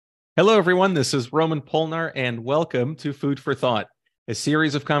Hello, everyone. This is Roman Polnar, and welcome to Food for Thought, a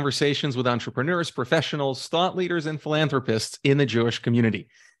series of conversations with entrepreneurs, professionals, thought leaders, and philanthropists in the Jewish community.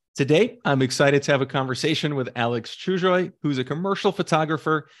 Today, I'm excited to have a conversation with Alex Chujoy, who's a commercial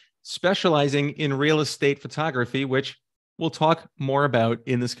photographer specializing in real estate photography, which we'll talk more about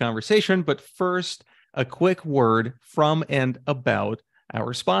in this conversation. But first, a quick word from and about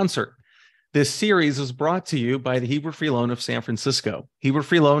our sponsor. This series is brought to you by the Hebrew Free Loan of San Francisco. Hebrew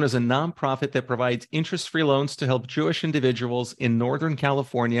Free Loan is a nonprofit that provides interest-free loans to help Jewish individuals in Northern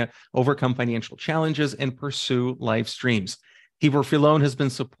California overcome financial challenges and pursue life's dreams. Hebrew Free Loan has been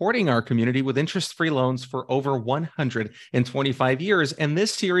supporting our community with interest-free loans for over 125 years, and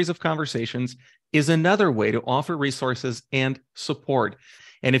this series of conversations is another way to offer resources and support.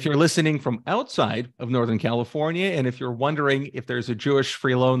 And if you're listening from outside of Northern California, and if you're wondering if there's a Jewish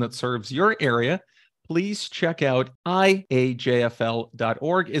free loan that serves your area, please check out iajfl.org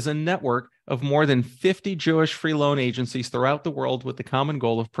is a network of more than 50 Jewish free loan agencies throughout the world with the common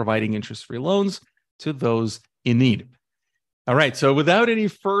goal of providing interest-free loans to those in need. All right, so without any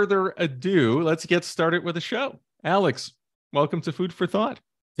further ado, let's get started with the show. Alex, welcome to Food for Thought.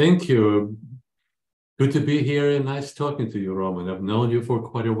 Thank you. Good to be here and nice talking to you, Roman. I've known you for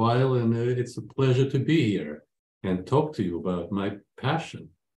quite a while, and it's a pleasure to be here and talk to you about my passion.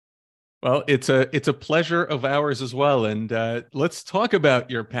 Well, it's a pleasure of ours as well. And let's talk about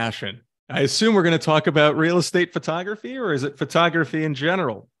your passion. I assume we're going to talk about real estate photography, or is it photography in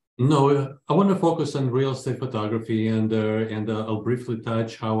general? No, I want to focus on real estate photography, and I'll briefly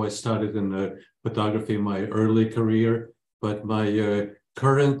touch how I started in photography in my early career. But my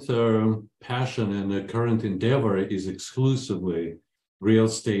current passion and current endeavor is exclusively real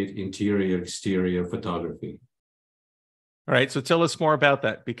estate exterior photography. All right, so tell us more about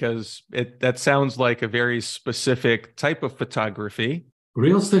that, because that sounds like a very specific type of photography.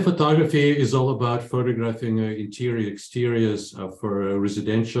 Real estate photography is all about photographing exteriors for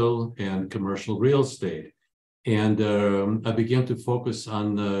residential and commercial real estate. And I began to focus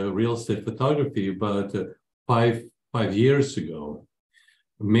on real estate photography about five years ago.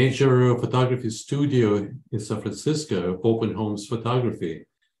 A major photography studio in San Francisco, Open Homes Photography,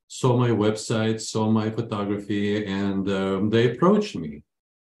 saw my website, saw my photography, and they approached me.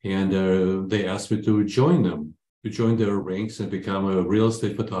 And they asked me to join them, to join their ranks and become a real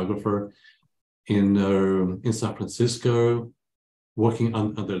estate photographer in San Francisco, working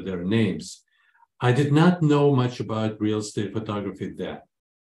under their names. I did not know much about real estate photography then.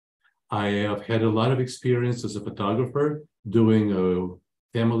 I have had a lot of experience as a photographer doing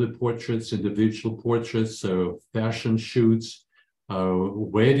family portraits, individual portraits, fashion shoots,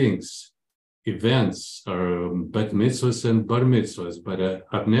 weddings, events, bat mitzvahs and bar mitzvahs, but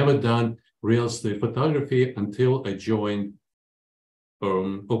I've never done real estate photography until I joined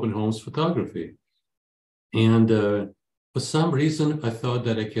Open Homes Photography. And for some reason, I thought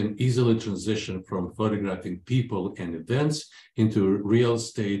that I can easily transition from photographing people and events into real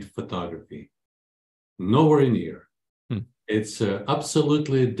estate photography. Nowhere near. It's an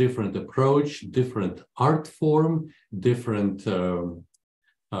absolutely different approach, different art form, different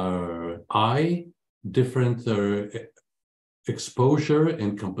eye, different exposure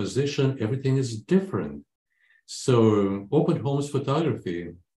and composition. Everything is different. So Open Homes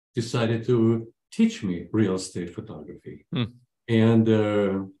Photography decided to teach me real estate photography. And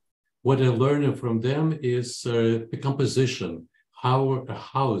what I learned from them is the composition, how a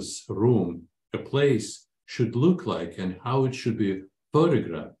house, a room, a place should look like and how it should be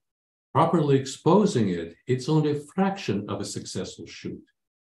photographed. Properly exposing it, it's only a fraction of a successful shoot.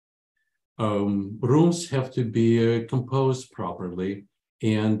 Rooms have to be composed properly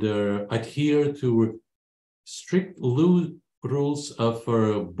and adhere to strict rules of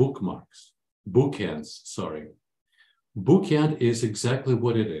bookends. Bookend is exactly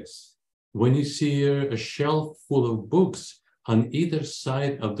what it is. When you see a shelf full of books, on either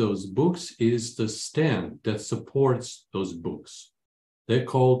side of those books is the stand that supports those books. They're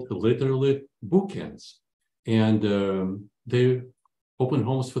called literally bookends. And the Open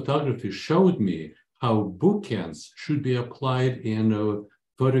Homes Photography showed me how bookends should be applied in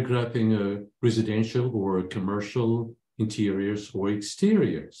photographing residential or commercial interiors or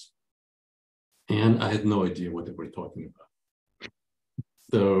exteriors. And I had no idea what they were talking about.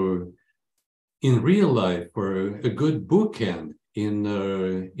 So in real life, for a good bookend in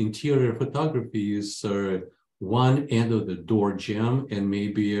interior photography is one end of the door jamb and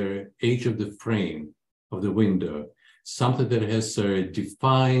maybe an edge of the frame of the window, something that has a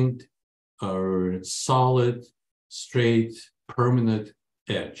defined, solid, straight, permanent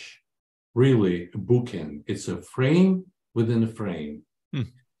edge. Really, a bookend. It's a frame within a frame.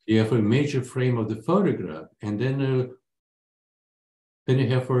 You have a major frame of the photograph, and then you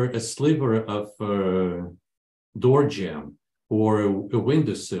have a sliver of door jamb or a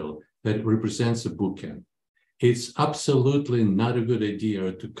windowsill that represents a bookend. It's absolutely not a good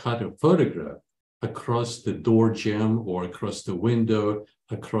idea to cut a photograph across the door jamb or across the window,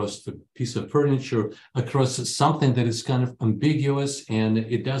 across the piece of furniture, across something that is kind of ambiguous and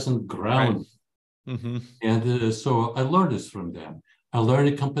it doesn't ground. Right. Mm-hmm. And so I learned this from them. I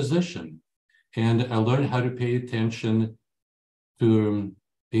learned composition, and I learned how to pay attention to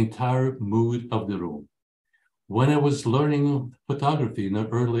the entire mood of the room. When I was learning photography in the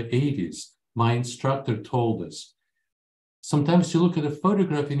early 80s, my instructor told us, sometimes you look at a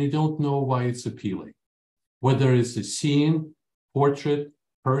photograph and you don't know why it's appealing. Whether it's a scene, portrait,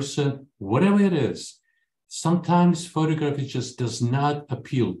 person, whatever it is, sometimes photography just does not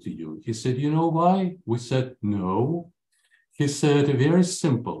appeal to you. He said, you know why? We said, no. He said, very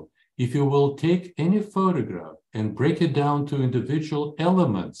simple. If you will take any photograph and break it down to individual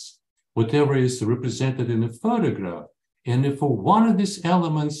elements, whatever is represented in the photograph, and if one of these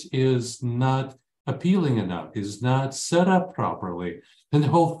elements is not appealing enough, is not set up properly, then the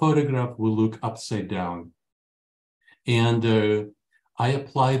whole photograph will look upside down. And I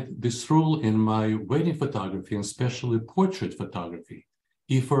applied this rule in my wedding photography, and especially portrait photography.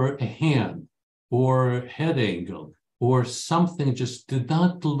 If a hand or head angle or something just did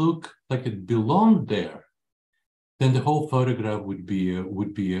not look like it belonged there, then the whole photograph would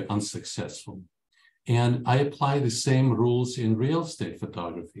be unsuccessful. And I apply the same rules in real estate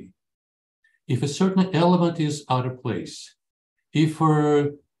photography. If a certain element is out of place, if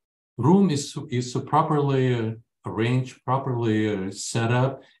a room is properly arranged, properly set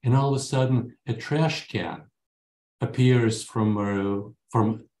up, and all of a sudden a trash can appears from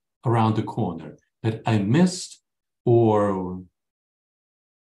around the corner that I missed, or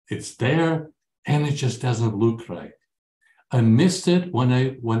it's there and it just doesn't look right. I missed it when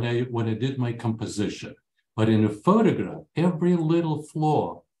I did my composition, but in a photograph, every little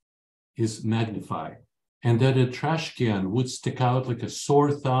flaw is magnified, and that a trash can would stick out like a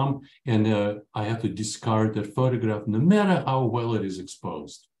sore thumb, and I have to discard that photograph no matter how well it is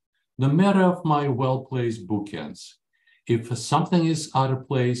exposed, no matter of my well-placed bookends. If something is out of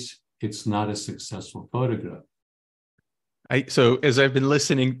place, it's not a successful photograph. So as I've been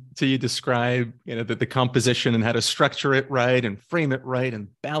listening to you describe, the composition and how to structure it right and frame it right and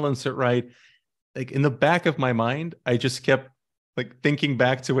balance it right, like in the back of my mind, I just kept like thinking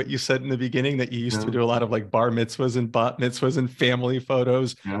back to what you said in the beginning, that you used to do a lot of like bar mitzvahs and bat mitzvahs and family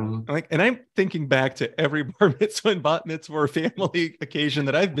photos. And I'm thinking back to every bar mitzvah and bat mitzvah or family occasion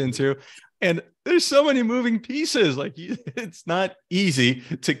that I've been to. And there's so many moving pieces. Like it's not easy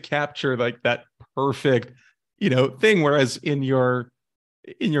to capture like that perfect, thing. Whereas in your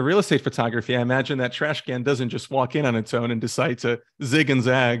real estate photography, I imagine that trash can doesn't just walk in on its own and decide to zig and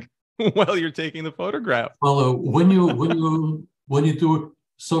zag while you're taking the photograph. Well, when you do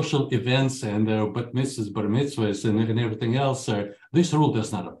social events and bat mitzvahs and everything else, this rule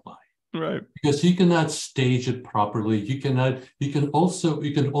does not apply. Right. Because you cannot stage it properly. You can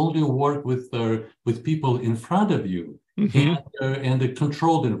only work with people in front of you, and a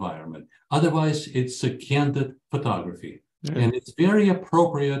controlled environment. Otherwise, it's a candid photography. Yeah. And it's very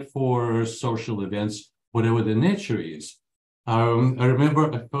appropriate for social events, whatever the nature is. I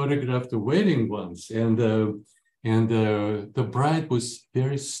remember I photographed a wedding once, and the bride was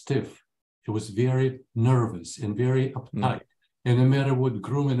very stiff. She was very nervous and very uptight. And no matter what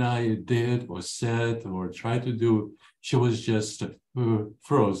groom and I did or said or tried to do, she was just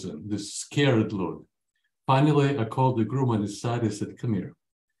frozen, this scared look. Finally, I called the groom on his side. I said, come here.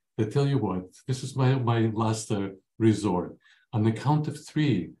 I tell you what, this is my last resort. On the count of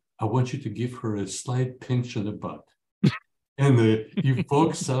 3, I want you to give her a slight pinch on the butt and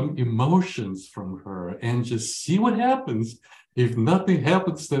evoke some emotions from her and just see what happens. If nothing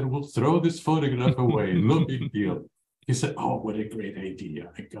happens, then we'll throw this photograph away. No big deal. He said, oh, what a great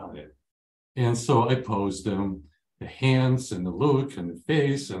idea. I got it. And so I posed them, the hands and the look and the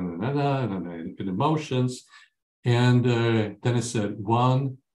face and the emotions. And then I said,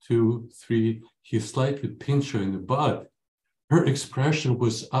 1, 2, 3. He slightly pinched her in the butt. Her expression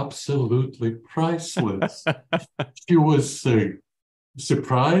was absolutely priceless. She was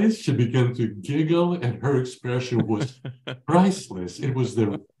surprised. She began to giggle, and her expression was priceless. It was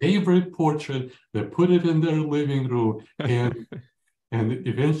their favorite portrait. They put it in their living room, and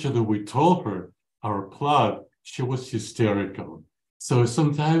eventually we told her our plot. She was hysterical. So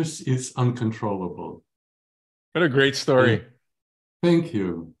sometimes it's uncontrollable. What a great story. Thank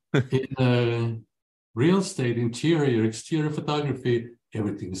you. In real estate, interior, exterior photography,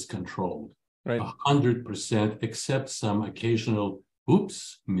 everything is controlled. Right. 100%, except some occasional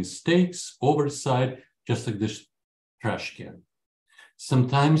oops, mistakes, oversight, just like this trash can.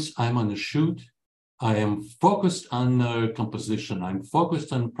 Sometimes I'm on a shoot. I am focused on composition. I'm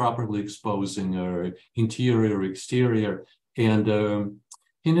focused on properly exposing interior, exterior. And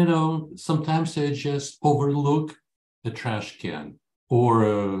sometimes I just overlook the trash can or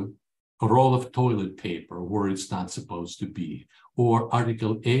a roll of toilet paper where it's not supposed to be, or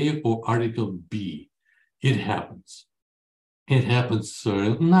Article A or Article B. It happens. It happens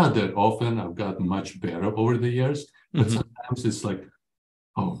not that often. I've gotten much better over the years, but sometimes it's like,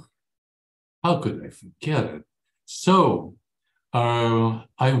 oh, how could I forget it? So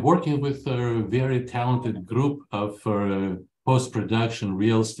I'm working with a very talented group of post-production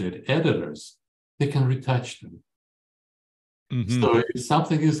real estate editors. They can retouch them. So if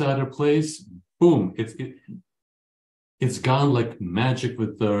something is out of place, boom, it's gone like magic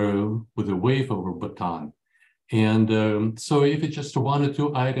with a wave of a baton. And so if it's just one or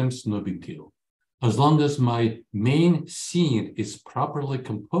two items, no big deal. As long as my main scene is properly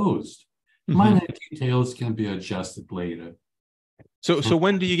composed, minor details can be adjusted later. So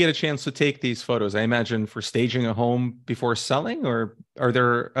when do you get a chance to take these photos? I imagine for staging a home before selling, or are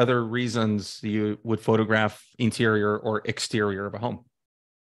there other reasons you would photograph interior or exterior of a home?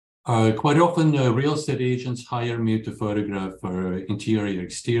 Quite often, real estate agents hire me to photograph interior,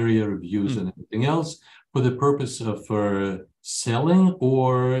 exterior views and everything else for the purpose of selling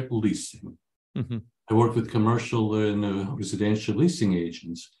or leasing. I work with commercial and residential leasing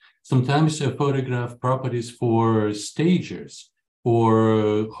agents. Sometimes I photograph properties for stagers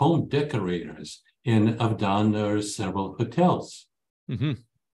or home decorators, and I've done several hotels.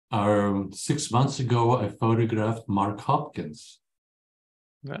 6 months ago, I photographed Mark Hopkins.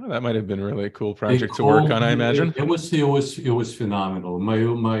 Oh, that might have been a really cool project to work on, I imagine. It was phenomenal.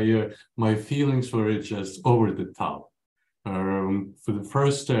 My feelings were just over the top. For the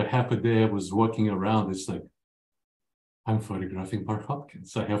first half a day, I was walking around. It's like, I'm photographing Mark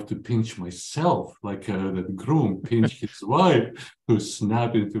Hopkins. I have to pinch myself like the groom pinched his wife to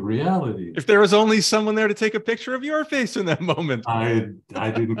snap into reality. If there was only someone there to take a picture of your face in that moment. I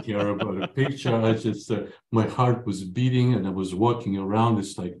didn't care about a picture. I just, my heart was beating and I was walking around.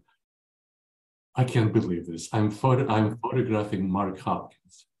 It's like, I can't believe this. I'm photographing Mark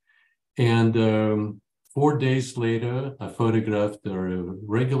Hopkins. And 4 days later, I photographed the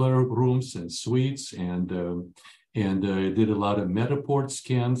regular rooms and suites and did a lot of Metaport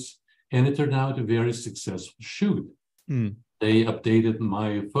scans, and it turned out a very successful shoot. They updated my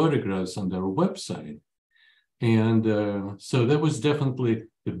photographs on their website. And so that was definitely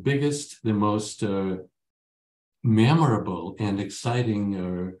the biggest, the most memorable and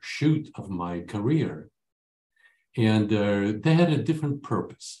exciting shoot of my career. And they had a different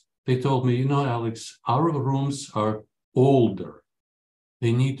purpose. They told me, Alex, our rooms are older.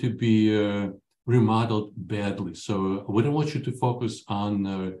 They need to be remodeled badly. So we don't want you to focus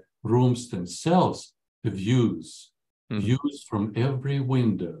on rooms themselves, the views from every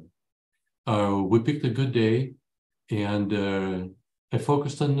window. We picked a good day, and I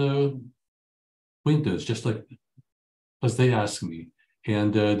focused on the windows, just like as they asked me.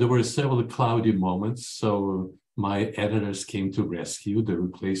 And there were several cloudy moments, so my editors came to rescue. They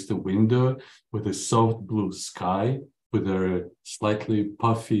replaced the window with a soft blue sky, with their slightly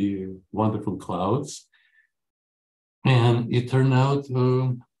puffy, wonderful clouds. And it turned out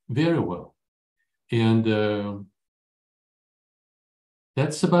very well. And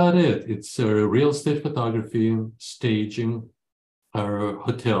that's about it. It's real estate photography, staging,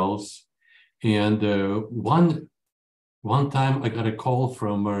 hotels. And one time I got a call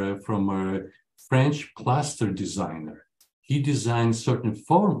from a French plaster designer. He designed certain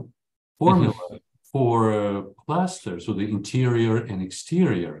formula for plaster, so the interior and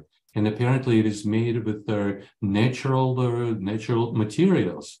exterior, and apparently it is made with natural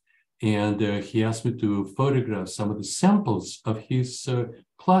materials. And he asked me to photograph some of the samples of his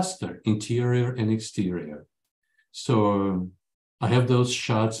plaster, interior and exterior. So I have those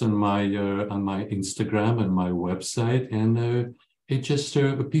shots on my Instagram and my website, and it's just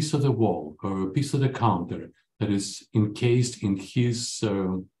a piece of the wall or a piece of the counter that is encased in his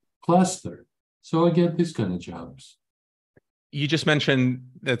plaster. So I get these kind of jobs. You just mentioned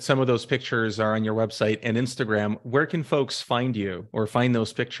that some of those pictures are on your website and Instagram. Where can folks find you or find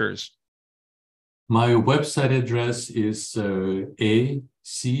those pictures? My website address is ACHUZ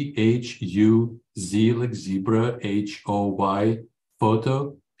like zebra, HOY,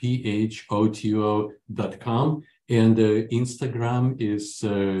 photo, PHOTO.com. And Instagram is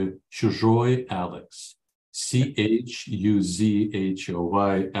Chujoy Alex. CHUZHOY,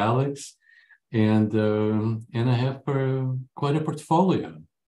 Alex. And I have quite a portfolio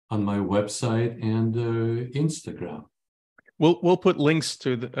on my website and Instagram. We'll put links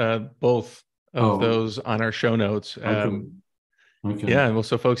to both of those on our show notes. Okay. Yeah, well,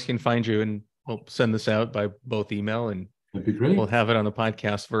 so folks can find you, and we'll send this out by both email, and that'd be great. We'll have it on the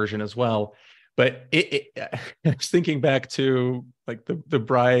podcast version as well. But I was thinking back to like the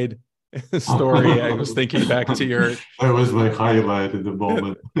bride story. I was thinking back to your. That was my highlight at the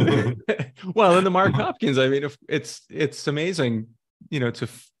moment. Well, and the Mark Hopkins. I mean, it's amazing,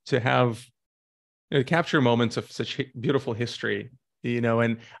 to have capture moments of such beautiful history.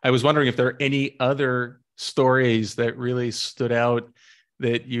 And I was wondering if there are any other stories that really stood out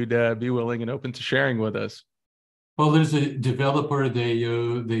that you'd be willing and open to sharing with us. Well, there's a developer. They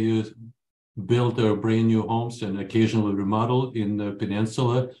build brand new homes and occasionally remodel in the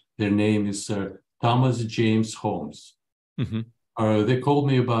peninsula. Their name is Thomas James Homes. Mm-hmm. They called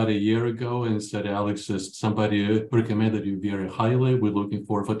me about a year ago and said, Alex, somebody recommended you very highly. We're looking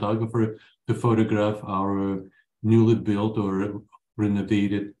for a photographer to photograph our newly built or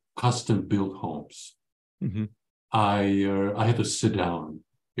renovated custom built homes. Mm-hmm. I had to sit down.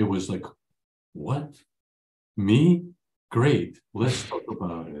 It was like, what? Me? Great. Let's talk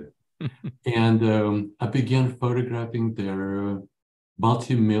about it. And I began photographing their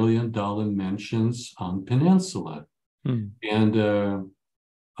multi-million-dollar mansions on Peninsula. And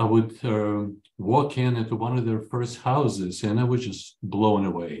I would walk into one of their first houses, and I was just blown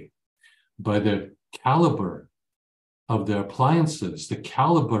away by the caliber of the appliances, the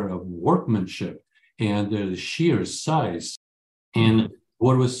caliber of workmanship, and the sheer size. And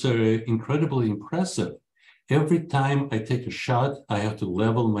what was incredibly impressive, every time I take a shot, I have to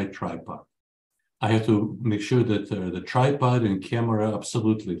level my tripod. I have to make sure that the tripod and camera are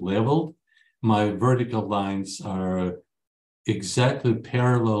absolutely leveled. My vertical lines are exactly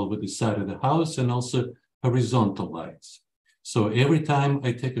parallel with the side of the house, and also horizontal lines. So every time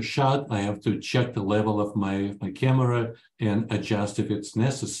I take a shot, I have to check the level of my camera and adjust if it's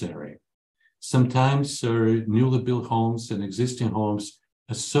necessary. Sometimes newly built homes and existing homes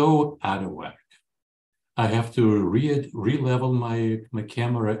are so out of whack. I have to re-level my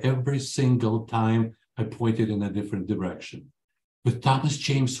camera every single time I point it in a different direction. With Thomas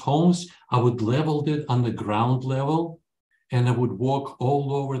James Homes, I would level it on the ground level, and I would walk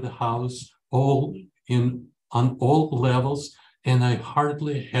all over the house, on all levels, and I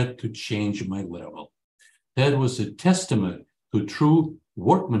hardly had to change my level. That was a testament to true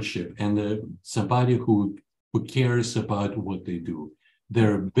workmanship and somebody who cares about what they do.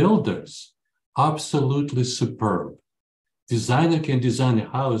 They're builders, absolutely superb. Designer can design a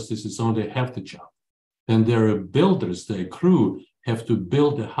house, this is only half the job. And there are builders, their crew have to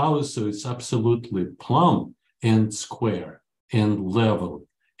build a house so it's absolutely plumb and square and level.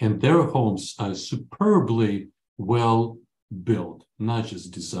 And their homes are superbly well built, not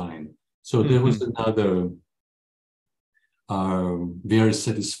just designed. So there was another very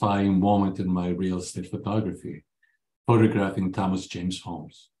satisfying moment in my real estate photography, photographing Thomas James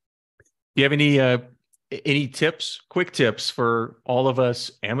Homes. Do you have any tips, quick tips for all of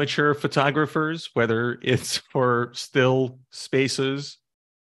us amateur photographers, whether it's for still spaces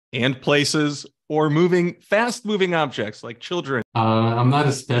and places or fast moving objects like children? I'm not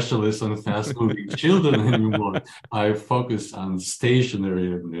a specialist on fast moving children anymore. I focus on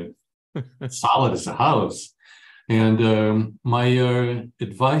stationary and solid as a house. And my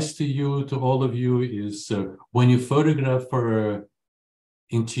advice to all of you is when you photograph for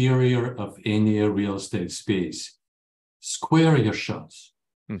interior of any real estate space, square your shots.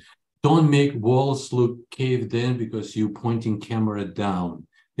 Don't make walls look caved in because you're pointing camera down.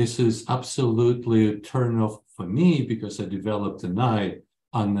 This is absolutely a turn off for me because I developed an eye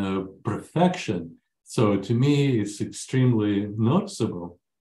on perfection. So to me, it's extremely noticeable.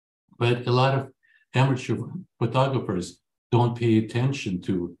 But a lot of amateur photographers don't pay attention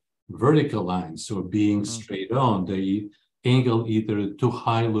to vertical lines or being straight on. They angle either too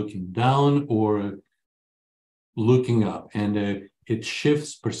high looking down or looking up, and it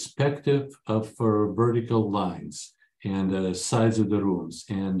shifts perspective of vertical lines and sides of the rooms.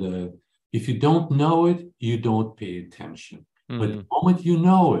 And if you don't know it, you don't pay attention. But the moment you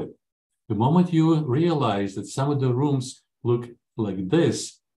know it, the moment you realize that some of the rooms look like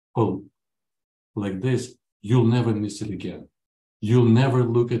this or like this, you'll never miss it again. You'll never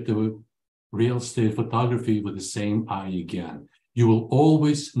look at the real estate photography with the same eye again. You will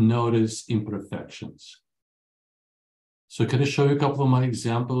always notice imperfections. So can I show you a couple of my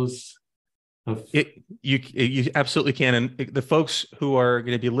examples You absolutely can. And the folks who are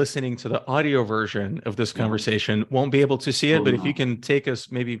going to be listening to the audio version of this conversation won't be able to see it, but if you can take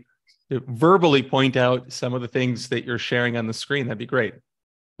us maybe verbally point out some of the things that you're sharing on the screen, that'd be great.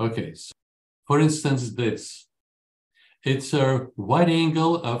 Okay. So for instance, it's a wide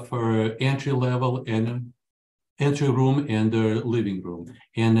angle of entry level and entry room and living room.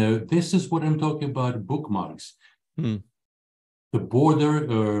 And this is what I'm talking about, bookmarks. The border,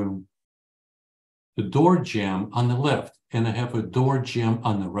 the door jamb on the left, and I have a door jamb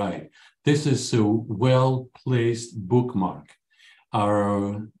on the right. This is a well-placed bookmark.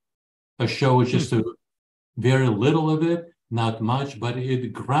 I show just a very little of it, not much, but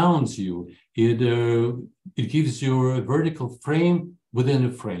it grounds you. It gives you a vertical frame within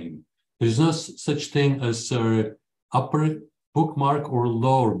a frame. There's no such thing as upper bookmark or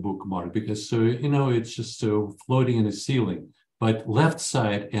lower bookmark because it's just floating in the ceiling. But left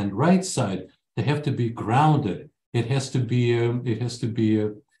side and right side, they have to be grounded. It has to be an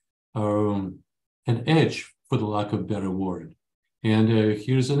edge, for the lack of a better word. And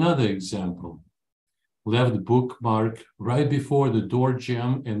here's another example. Left bookmark right before the door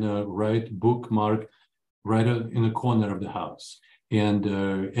jamb and a right bookmark right in the corner of the house. And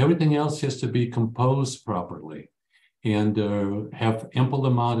everything else has to be composed properly and have ample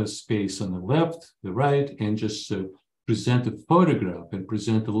amount of space on the left, the right, and just present a photograph and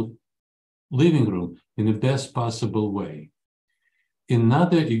present the living room in the best possible way.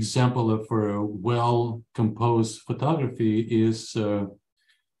 Another example of a well-composed photography is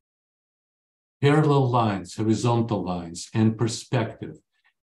parallel lines, horizontal lines, and perspective.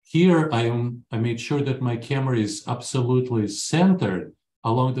 Here, I made sure that my camera is absolutely centered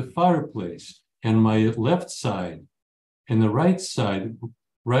along the fireplace, and my left side and the right side,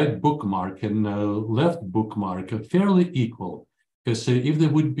 right bookmark and left bookmark are fairly equal. Because if there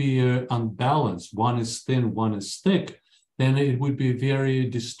would be unbalanced, one is thin, one is thick, then it would be very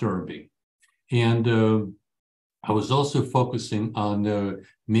disturbing. And I was also focusing on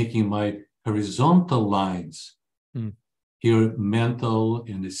making my horizontal lines here, mantle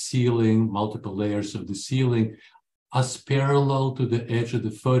and the ceiling, multiple layers of the ceiling, as parallel to the edge of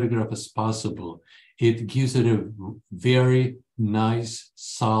the photograph as possible. It gives it a very nice,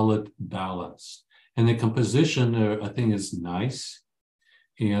 solid balance. And the composition, I think, is nice.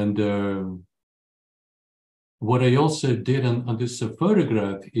 And what I also did on this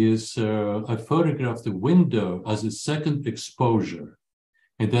photograph is I photographed the window as a second exposure.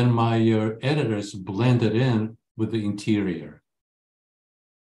 And then my editors blended in with the interior.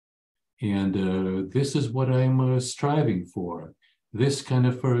 And this is what I'm striving for. This kind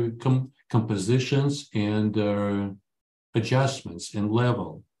of compositions and adjustments and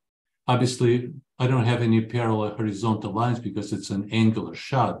level. Obviously, I don't have any parallel horizontal lines because it's an angular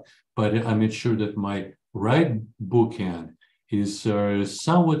shot, but I made sure that my right bookend is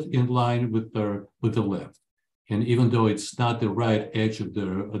somewhat in line with the left. And even though it's not the right edge of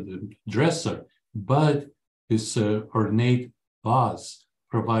the dresser, but this ornate vase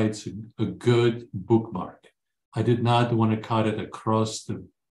provides a good bookmark. I did not want to cut it across the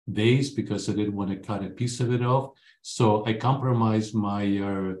vase because I didn't want to cut a piece of it off. So I compromised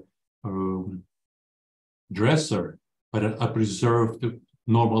my dresser, but I preserved the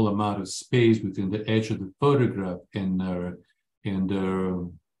normal amount of space within the edge of the photograph and the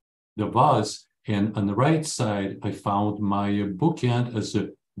vase. And on the right side, I found my bookend as a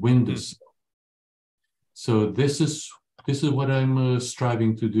windowsill. So this is what I'm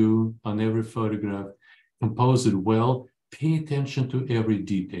striving to do on every photograph. Compose it well, pay attention to every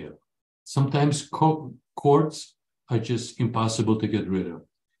detail. Sometimes cords are just impossible to get rid of.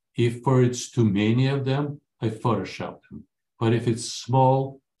 If it's too many of them, I Photoshop them. But if it's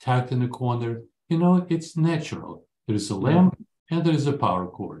small, tacked in the corner, it's natural. There's a lamp and there's a power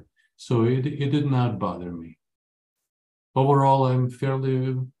cord. So it did not bother me. Overall, I'm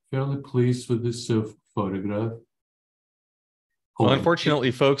fairly pleased with this photograph. Well,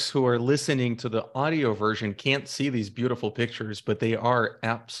 unfortunately, folks who are listening to the audio version can't see these beautiful pictures, but they are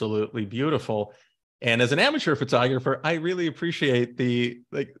absolutely beautiful. And as an amateur photographer, I really appreciate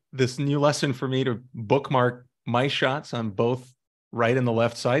this new lesson for me to bookmark my shots on both right and the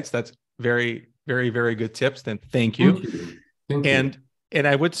left sides. That's very, very, very good tips. Then thank you. Thank you. And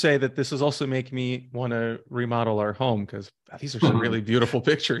I would say that this is also making me want to remodel our home because these are some really beautiful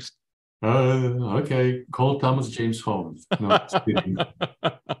pictures. Okay. Call Thomas James Holmes. No, just kidding.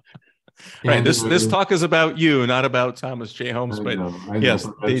 Right. This talk is about you, not about Thomas J. Holmes. I know, yes,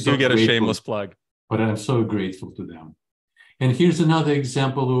 they do get a shameless plug. But I'm so grateful to them. And here's another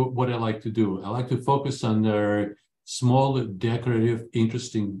example of what I like to do. I like to focus on their small, decorative,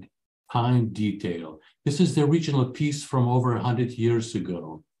 interesting fine detail. This is the original piece from over 100 years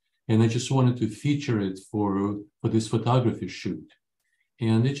ago. And I just wanted to feature it for this photography shoot.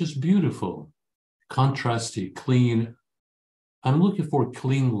 And it's just beautiful, contrasty, clean. I'm looking for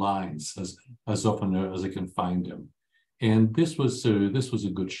clean lines as often as I can find them. And this was a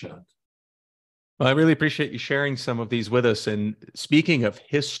good shot. Well, I really appreciate you sharing some of these with us. And speaking of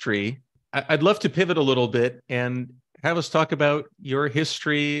history, I'd love to pivot a little bit and have us talk about your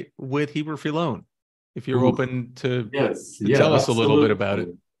history with Heber Filon, if you're open to, tell us a little bit about it.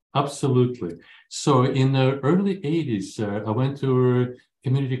 Absolutely. So in the early 80s, I went to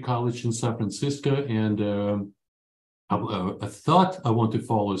community college in San Francisco, and I thought I want to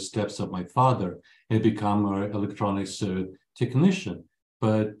follow steps of my father and become an electronics technician.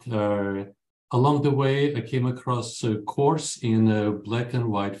 But along the way, I came across a course in black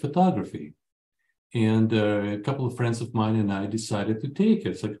and white photography. And a couple of friends of mine and I decided to take it.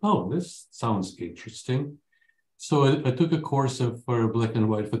 It's like, oh, this sounds interesting. So I took a course for black and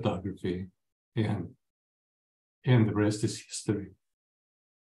white photography, and the rest is history.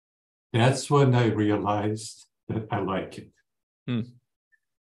 That's when I realized that I like it.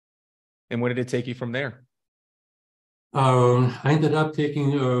 And where did it take you from there? I ended up taking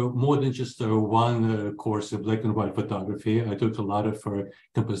more than just one course of black and white photography. I took a lot of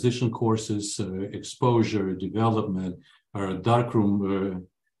composition courses, exposure, development, darkroom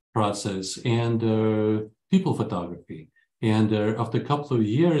process, and people photography. And after a couple of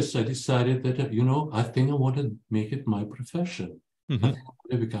years, I decided that, I think I want to make it my profession. I think I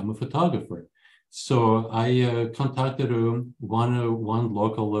want to become a photographer. So I contacted one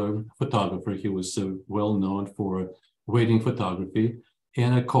local photographer. He was well known for wedding photography.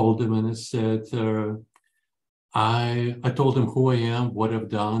 And I called him and I said, I told him who I am, what I've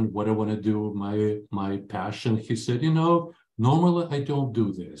done, what I want to do, my passion. He said, normally I don't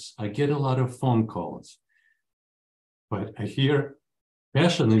do this. I get a lot of phone calls, but I hear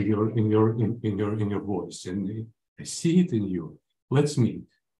passion in your voice, and I see it in you. Let's meet.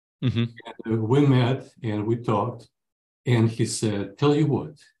 And we met and we talked, and he said, tell you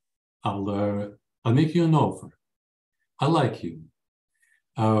what, I'll make you an offer. I like you.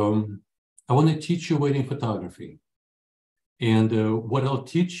 I want to teach you wedding photography. And what I'll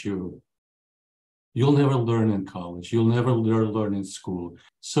teach you, you'll never learn in college. You'll never learn in school.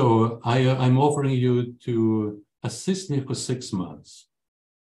 So I'm offering you to assist me for 6 months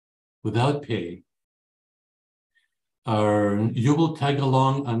without pay. You will tag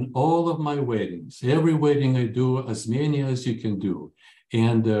along on all of my weddings. Every wedding I do, as many as you can do.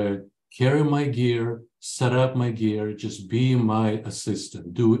 And carry my gear, set up my gear, just be my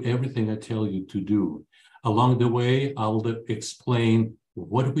assistant. Do everything I tell you to do. Along the way, I'll explain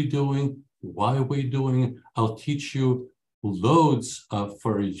what we're doing, why we're doing. I'll teach you loads of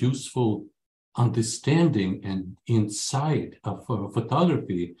useful understanding and insight of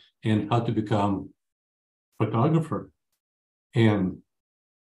photography and how to become a photographer. And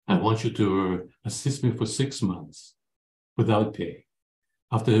I want you to assist me for 6 months without pay.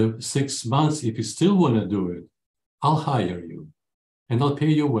 After 6 months, if you still want to do it, I'll hire you and I'll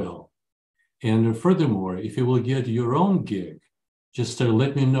pay you well. And furthermore, if you will get your own gig, just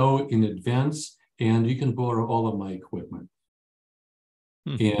let me know in advance and you can borrow all of my equipment.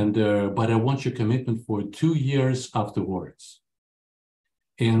 And but I want your commitment for 2 years afterwards.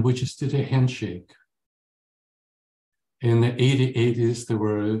 And we just did a handshake. In the 80s, there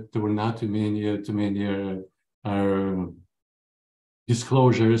were not too many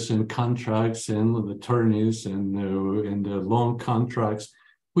disclosures and contracts and attorneys and long contracts.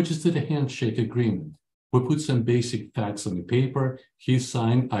 We just did a handshake agreement. We put some basic facts on the paper. He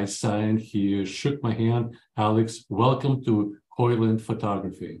signed, I signed, he shook my hand. Alex, welcome to Hoyland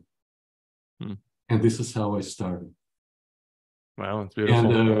Photography. And this is how I started. Wow, it's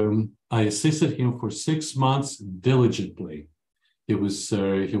beautiful. And I assisted him for 6 months diligently. He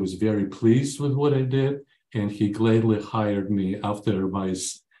was very pleased with what I did, and he gladly hired me after my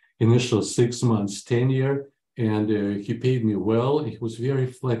initial 6 months tenure. And he paid me well. He was very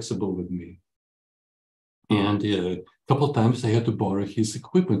flexible with me. And a couple of times I had to borrow his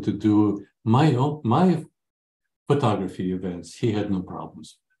equipment to do my photography events. He had no problems.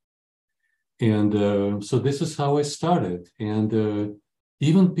 And so this is how I started. And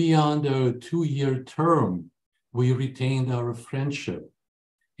even beyond a 2-year term, we retained our friendship.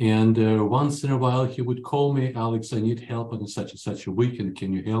 And once in a while, he would call me, Alex, I need help on such and such a weekend. Can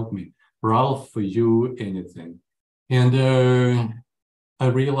you help me? Ralph, for you, anything. And I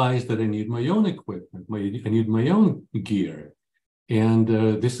realized that I need my own equipment. I need my own gear. And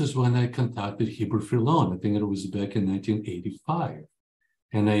this is when I contacted Heber Filon. I think it was back in 1985.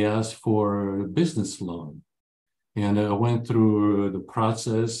 and I asked for a business loan. And I went through the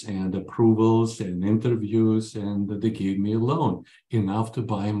process and approvals and interviews, and they gave me a loan, enough to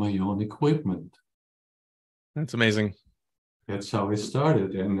buy my own equipment. That's amazing. That's how I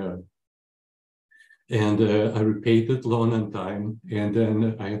started. And I repaid that loan on time, and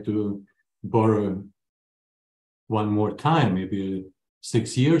then I had to borrow one more time, maybe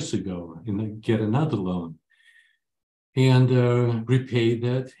 6 years ago, and get another loan. And repaid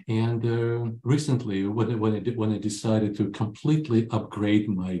that. And recently, when I decided to completely upgrade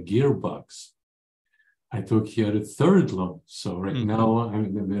my gearbox, I took here a third loan. So right now I'm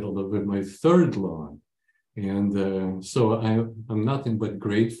in the middle of my third loan, and so I'm nothing but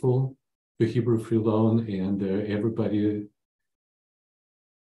grateful to Hebrew Free Loan and everybody.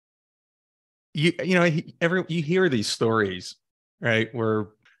 You hear these stories, right, where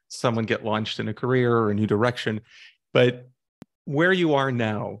someone get launched in a career or a new direction, but where you are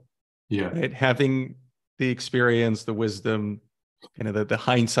now, right, having the experience, the wisdom, the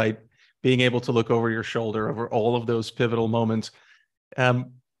hindsight, being able to look over your shoulder over all of those pivotal moments. Do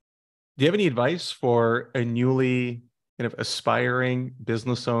you have any advice for a newly aspiring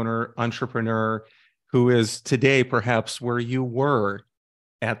business owner, entrepreneur, who is today perhaps where you were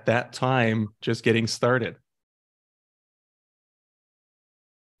at that time, just getting started?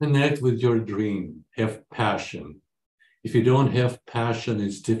 Connect with your dream, have passion. If you don't have passion,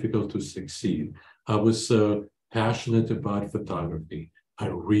 it's difficult to succeed. I was passionate about photography. I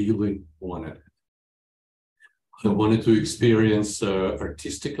really wanted it. I wanted to experience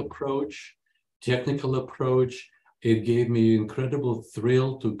artistic approach, technical approach. It gave me incredible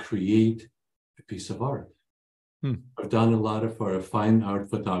thrill to create a piece of art. I've done a lot of fine art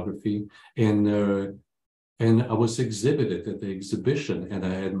photography, and I was exhibited at the exhibition, and I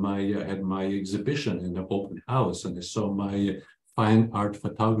had my exhibition in the open house, and I saw my fine art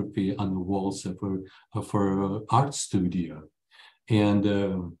photography on the walls of our art studio, and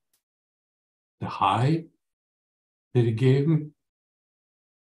the high that it gave me,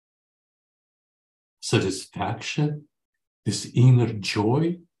 satisfaction, this inner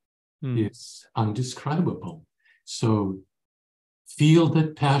joy, is indescribable. So feel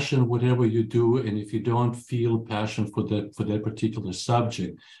that passion, whatever you do, and if you don't feel passion for that particular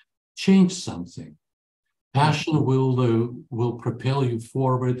subject, change something. Passion will propel you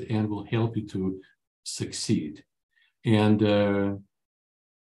forward and will help you to succeed. And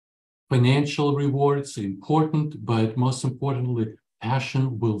financial rewards are important, but most importantly,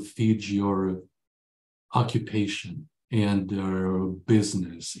 passion will feed your occupation and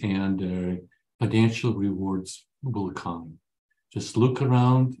business, and financial rewards will come. Just look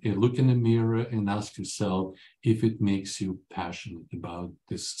around and look in the mirror and ask yourself if it makes you passionate about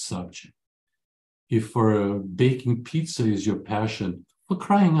this subject. If baking pizza is your passion, for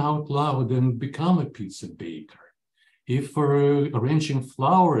crying out loud, then become a pizza baker. If arranging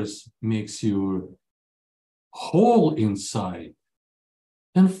flowers makes you whole inside,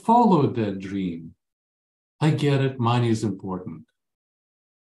 then follow that dream. I get it, money is important.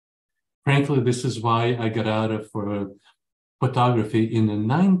 Frankly, this is why I got out of photography in the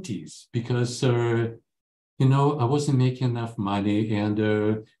 90s, because I wasn't making enough money, and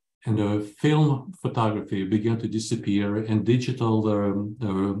film photography began to disappear, and digital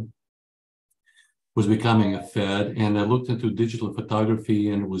was becoming a fad. And I looked into digital photography,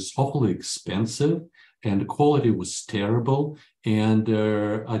 and it was awfully expensive, and the quality was terrible, and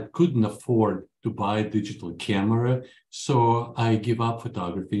I couldn't afford to buy a digital camera, so I gave up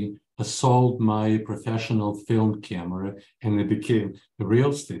photography. I sold my professional film camera, and I became a real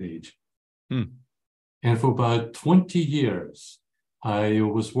estate agent. And for about 20 years, I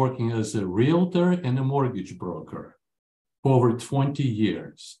was working as a realtor and a mortgage broker for over 20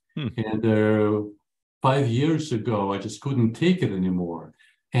 years. And 5 years ago, I just couldn't take it anymore.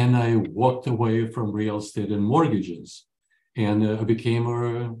 And I walked away from real estate and mortgages. And I became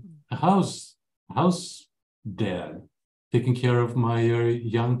a house dad, taking care of my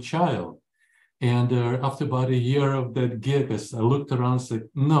young child. And after about a year of that gig, I looked around and said,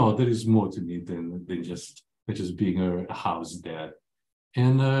 no, there is more to me than just being a house dad.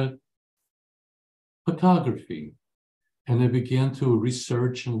 And photography. And I began to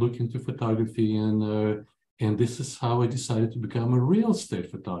research and look into photography, and this is how I decided to become a real estate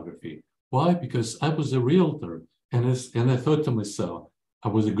photography. Why? Because I was a realtor, and I thought to myself, I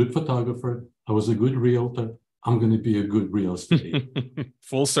was a good photographer, I was a good realtor, I'm going to be a good real estate agent.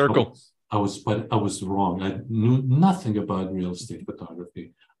 Full circle. But I was wrong. I knew nothing about real estate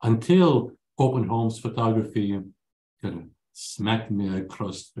photography until Open Homes Photography kind of smacked me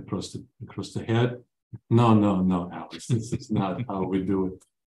across the head. No, Alex, this is not how we do it.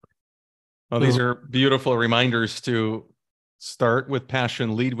 Well, these are beautiful reminders to start with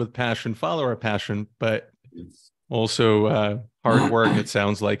passion, lead with passion, follow our passion, but also hard work, it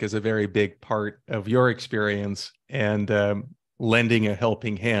sounds like, is a very big part of your experience, and lending a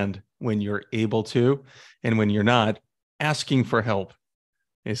helping hand when you're able to, and when you're not, asking for help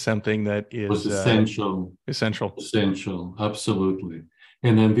is something that is essential. Essential, absolutely.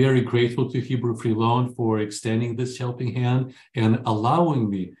 And I'm very grateful to Hebrew Free Loan for extending this helping hand and allowing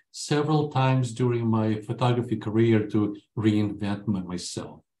me several times during my photography career to reinvent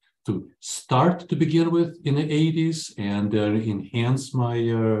myself, to start to begin with in the 80s and enhance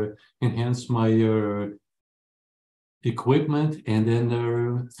my equipment. And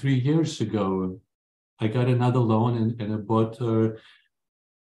then 3 years ago, I got another loan and I bought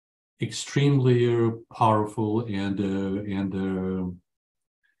extremely powerful and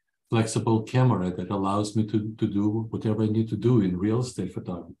flexible camera that allows me to do whatever I need to do in real estate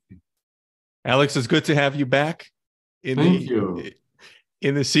photography. Alex, it's good to have you back in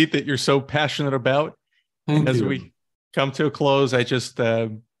the seat that you're so passionate about. As we come to a close, I just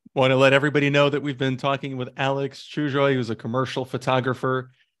want to let everybody know that we've been talking with Alex Chuzhoy, who's a commercial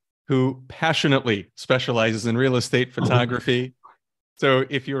photographer who passionately specializes in real estate photography. So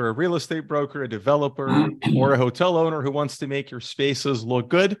if you're a real estate broker, a developer, or a hotel owner who wants to make your spaces look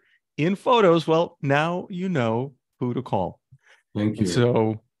good in photos, well, now you know who to call. Thank you.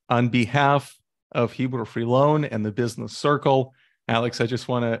 So on behalf of Hebrew Free Loan and the Business Circle, Alex, I just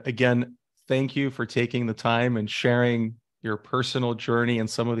want to, again, thank you for taking the time and sharing your personal journey and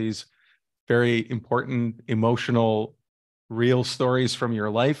some of these very important, emotional, real stories from your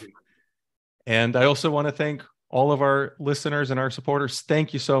life. And I also want to thank all of our listeners and our supporters.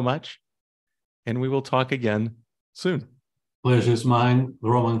 Thank you so much. And we will talk again soon. Pleasure is mine.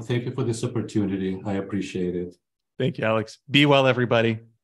 Roman, thank you for this opportunity. I appreciate it. Thank you, Alex. Be well, everybody.